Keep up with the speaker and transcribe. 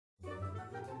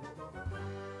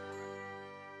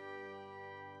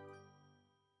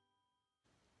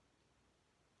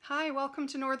Hi, welcome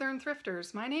to Northern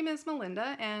Thrifters. My name is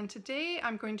Melinda and today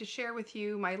I'm going to share with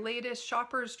you my latest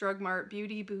Shoppers Drug Mart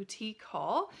Beauty Boutique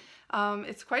haul.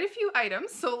 It's quite a few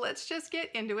items, so let's just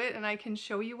get into it and I can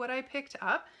show you what I picked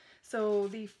up. So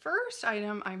the first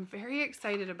item I'm very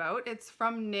excited about, it's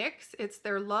from NYX. It's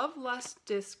their Love Lust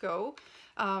Disco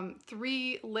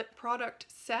 3 lip product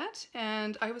set,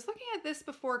 and I was looking at this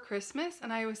before Christmas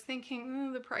and I was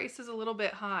thinking the price is a little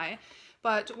bit high.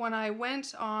 But when I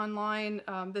went online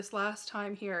this last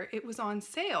time here, it was on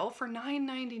sale for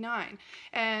 $9.99.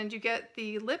 And you get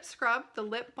the lip scrub, the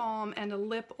lip balm, and a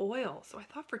lip oil. So I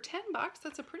thought for 10 bucks,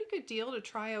 that's a pretty good deal to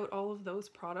try out all of those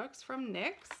products from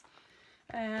NYX.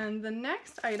 And the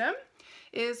next item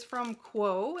is from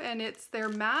Quo, and it's their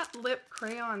matte lip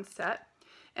crayon set.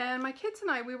 And my kids and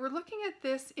I, we were looking at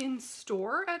this in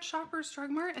store at Shoppers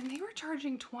Drug Mart, and they were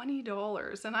charging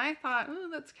 $20. And I thought, oh,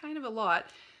 that's kind of a lot.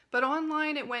 But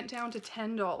online it went down to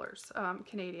 $10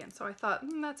 Canadian. So I thought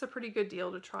that's a pretty good deal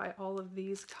to try all of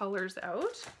these colors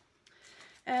out.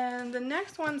 And the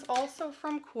next one's also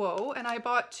from Quo, and I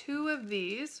bought 2 of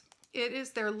these. It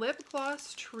is their lip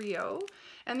gloss trio,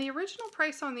 and the original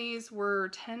price on these were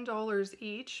 $10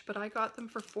 each, but I got them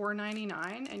for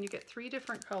 $4.99, and you get 3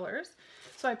 different colors.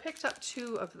 So I picked up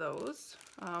 2 of those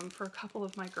for a couple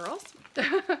of my girls.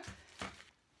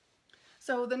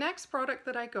 So the next product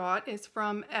that I got is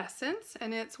from Essence,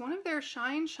 and it's one of their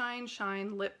Shine Shine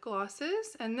Shine lip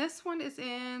glosses, and this one is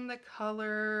in the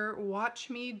color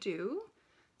Watch Me Do.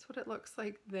 That's what it looks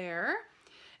like there.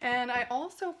 And I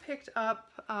also picked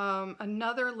up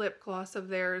another lip gloss of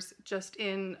theirs just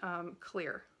in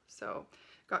clear. So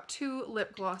got 2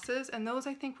 lip glosses, and those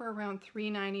I think were around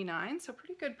 $3.99, so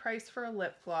pretty good price for a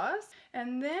lip gloss.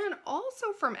 And then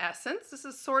also from Essence, this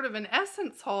is sort of an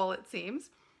Essence haul it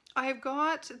seems, I've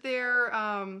got their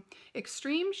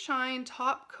Extreme Shine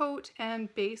top coat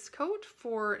and base coat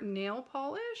for nail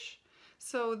polish.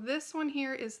 So this one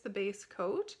here is the base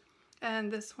coat, and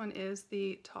this one is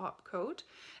the top coat.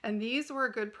 And these were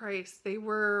a good price. They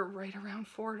were right around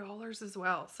 $4 as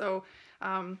well. So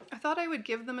I thought I would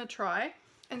give them a try.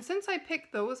 And since I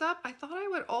picked those up, I thought I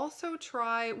would also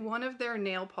try one of their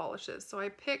nail polishes. So I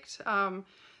picked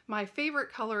my favorite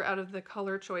color out of the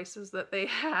color choices that they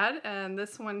had, and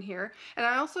this one here. And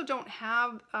I also don't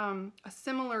have a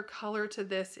similar color to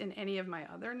this in any of my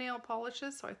other nail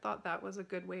polishes, so I thought that was a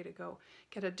good way to go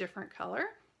get a different color.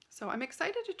 So I'm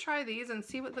excited to try these and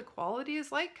see what the quality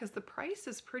is like, because the price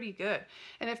is pretty good.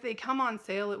 And if they come on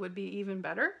sale, it would be even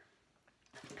better.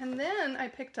 And then I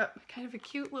picked up kind of a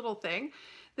cute little thing.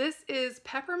 This is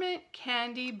Peppermint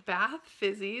Candy Bath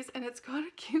Fizzies, and it's got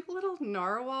a cute little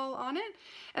narwhal on it.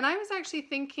 And I was actually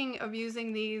thinking of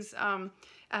using these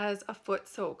as a foot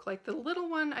soak. Like the little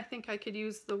one, I think I could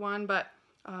use the one, but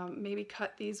maybe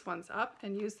cut these ones up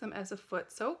and use them as a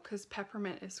foot soak, because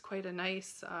peppermint is quite a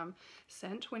nice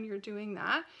scent when you're doing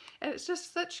that. And it's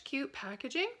just such cute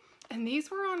packaging. And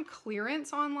these were on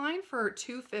clearance online for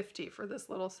 $2.50 for this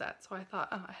little set. So I thought,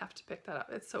 oh, I have to pick that up.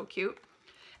 It's so cute.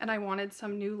 And I wanted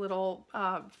some new little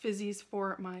fizzies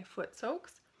for my foot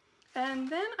soaks. And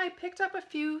then I picked up a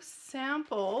few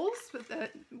samples.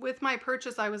 With my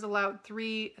purchase, I was allowed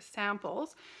 3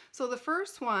 samples. So the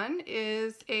first one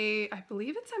is I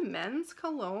believe it's a men's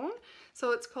cologne.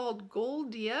 So it's called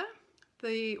Goldia,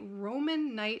 the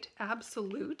Roman Night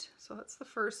Absolute. So that's the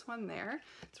first one there.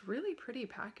 It's really pretty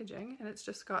packaging, and it's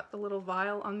just got the little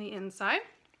vial on the inside.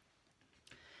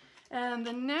 And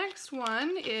the next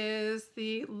one is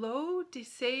the L'Eau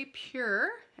d'Essai Pure,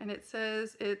 and it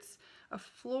says it's a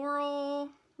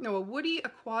woody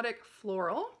aquatic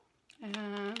floral.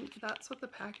 And that's what the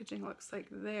packaging looks like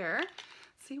there.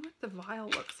 Let's see what the vial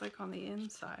looks like on the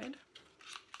inside.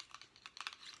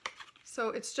 So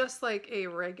it's just like a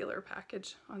regular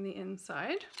package on the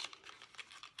inside.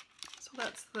 So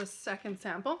that's the second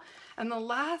sample. And the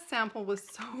last sample was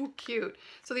so cute.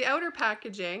 So the outer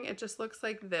packaging, it just looks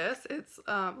like this. It's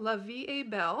La Vie est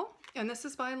Belle, and this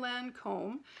is by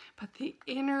Lancome. But the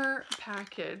inner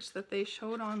package that they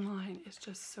showed online is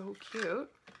just so cute.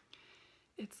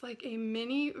 It's like a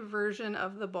mini version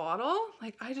of the bottle.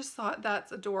 Like, I just thought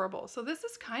that's adorable. So this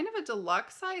is kind of a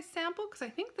deluxe size sample, because I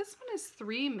think this one is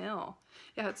 3 ml.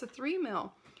 Yeah, it's a 3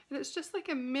 ml. And it's just like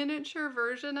a miniature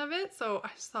version of it. So I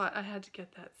just thought I had to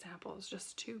get that sample. It's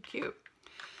just too cute.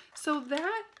 So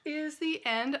that is the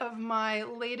end of my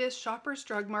latest Shoppers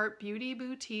Drug Mart Beauty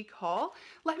Boutique haul.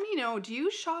 Let me know, do you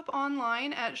shop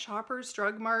online at Shoppers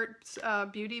Drug Mart's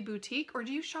Beauty Boutique, or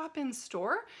do you shop in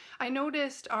store? I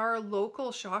noticed our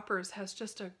local Shoppers has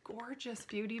just a gorgeous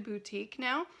beauty boutique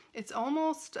now. It's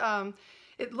almost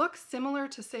It looks similar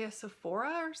to, say, a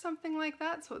Sephora or something like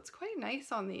that, so it's quite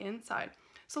nice on the inside.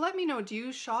 So let me know, do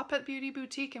you shop at Beauty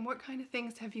Boutique, and what kind of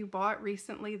things have you bought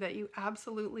recently that you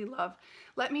absolutely love?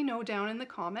 Let me know down in the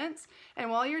comments, and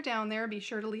while you're down there, be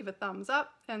sure to leave a thumbs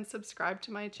up and subscribe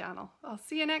to my channel. I'll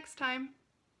see you next time.